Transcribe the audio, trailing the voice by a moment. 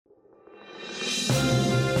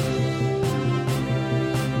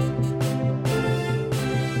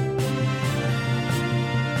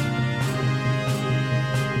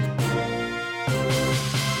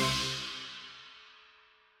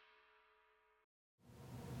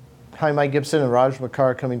Hi, Mike Gibson and Raj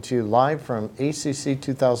Makkar coming to you live from ACC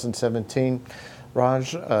 2017.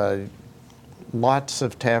 Raj, lots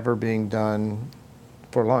of TAVR being done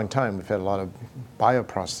for a long time. We've had a lot of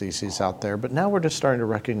bioprostheses out there, but now we're just starting to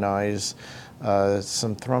recognize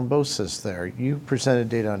some thrombosis there. You presented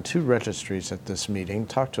data on 2 registries at this meeting.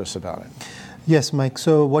 Talk to us about it. Yes, Mike.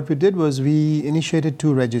 So what we did was we initiated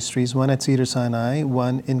 2 registries, one at Cedars-Sinai,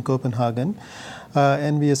 one in Copenhagen,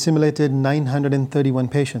 and we assimilated 931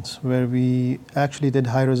 patients, where we actually did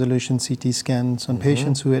high-resolution CT scans on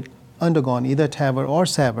patients who had undergone either TAVR or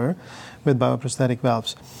SAVR with bioprosthetic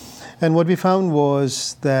valves. And what we found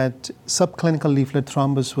was that subclinical leaflet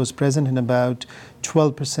thrombus was present in about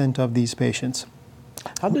 12% of these patients.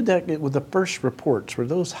 How did that get with the first reports? Were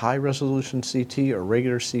those high-resolution CT or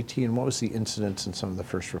regular CT, and what was the incidence in some of the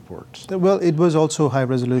first reports? Well, it was also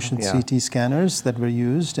high-resolution CT scanners that were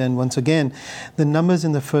used, and once again, the numbers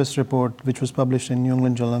in the first report, which was published in New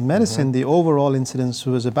England Journal of Medicine, the overall incidence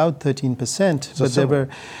was about 13%,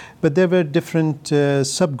 but there were different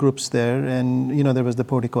subgroups there, and there was the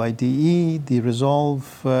Portico IDE, the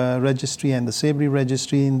Resolve registry, and the SABRE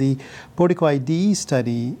registry. In the Portico IDE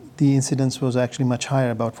study, the incidence was actually much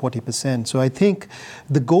higher, about 40%. So I think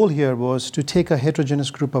the goal here was to take a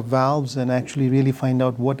heterogeneous group of valves and actually really find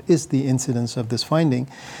out what is the incidence of this finding.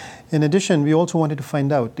 In addition, we also wanted to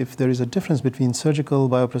find out if there is a difference between surgical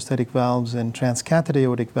bioprosthetic valves and transcatheter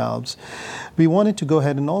aortic valves. We wanted to go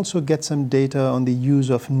ahead and also get some data on the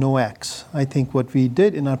use of NOACs. I think what we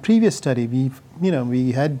did in our previous study,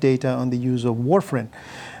 we had data on the use of warfarin.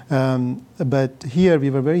 But here we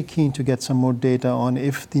were very keen to get some more data on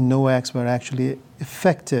if the NOACs were actually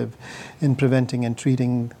effective in preventing and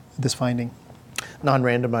treating this finding.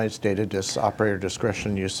 Non-randomized data, just operator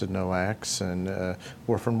discretion use of NOACs and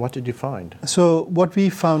warfarin. What did you find? So what we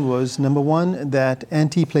found was, number one, that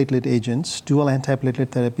antiplatelet agents, dual antiplatelet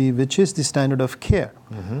therapy, which is the standard of care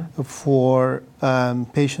for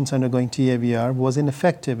patients undergoing TAVR, was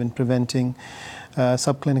ineffective in preventing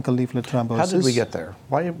subclinical leaflet thrombosis. How did we get there?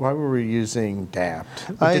 Why were we using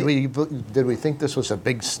DAPT? Did we think this was a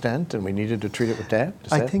big stent and we needed to treat it with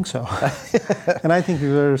DAPT? I think so. And I think we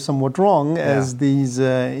were somewhat wrong, as these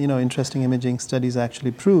interesting imaging studies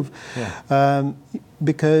actually prove.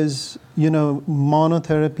 Because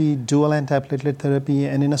monotherapy, dual antiplatelet therapy,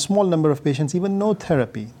 and in a small number of patients, even no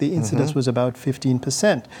therapy, the incidence was about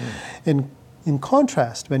 15%. In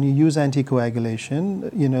contrast, when you use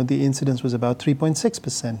anticoagulation, the incidence was about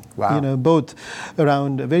 3.6%. Wow. Both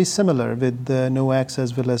around very similar with the NOACs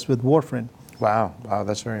as well as with warfarin. Wow,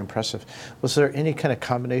 that's very impressive. Was there any kind of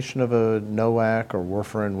combination of a NOAC or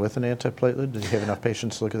warfarin with an antiplatelet? Did you have enough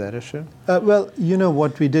patients to look at that issue? Well,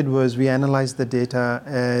 what we did was we analyzed the data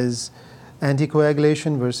as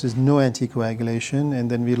anticoagulation versus no anticoagulation, and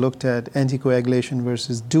then we looked at anticoagulation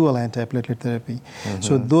versus dual antiplatelet therapy.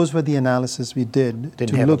 So those were the analysis we did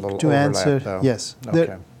to answer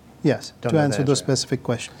those specific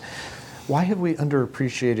questions. Why have we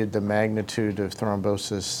underappreciated the magnitude of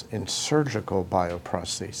thrombosis in surgical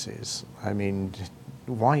bioprostheses? I mean,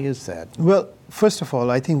 why is that? Well, first of all,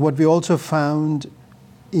 I think what we also found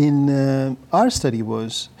in our study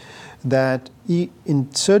was that in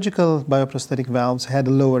surgical bioprosthetic valves had a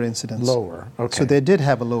lower incidence. Lower, okay. So they did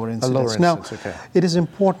have a lower incidence. Now, it is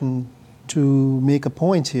important to make a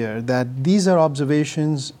point here that these are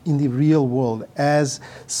observations in the real world as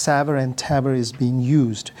SAVR and TAVR is being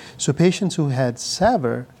used. So patients who had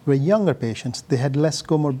SAVR were younger patients. They had less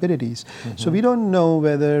comorbidities. So we don't know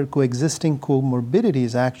whether coexisting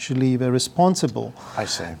comorbidities actually were responsible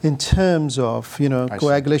in terms of,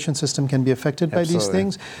 coagulation system can be affected by these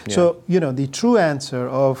things. Yeah. So, the true answer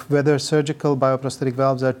of whether surgical bioprosthetic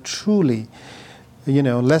valves are truly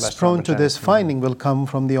less prone to this finding will come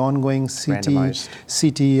from the ongoing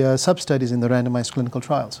CT sub-studies in the randomized clinical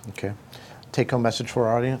trials. Okay. Take-home message for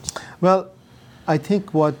our audience? Well, I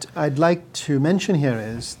think what I'd like to mention here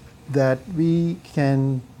is that we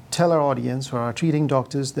can tell our audience or our treating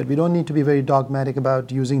doctors that we don't need to be very dogmatic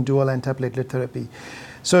about using dual antiplatelet therapy.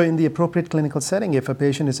 So in the appropriate clinical setting, if a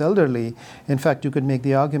patient is elderly, in fact, you could make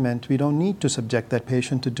the argument we don't need to subject that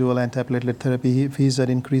patient to dual antiplatelet therapy if he's at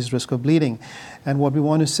increased risk of bleeding. And what we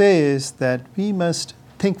want to say is that we must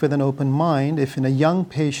think with an open mind. If in a young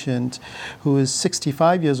patient who is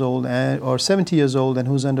 65 years old or 70 years old and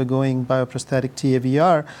who's undergoing bioprosthetic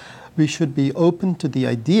TAVR, we should be open to the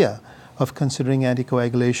idea of considering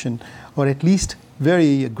anticoagulation, or at least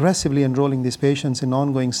very aggressively enrolling these patients in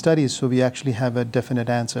ongoing studies so we actually have a definite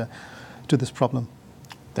answer to this problem.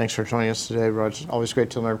 Thanks for joining us today, Raj. Always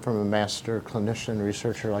great to learn from a master clinician,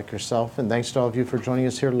 researcher like yourself. And thanks to all of you for joining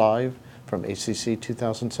us here live from ACC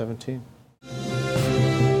 2017.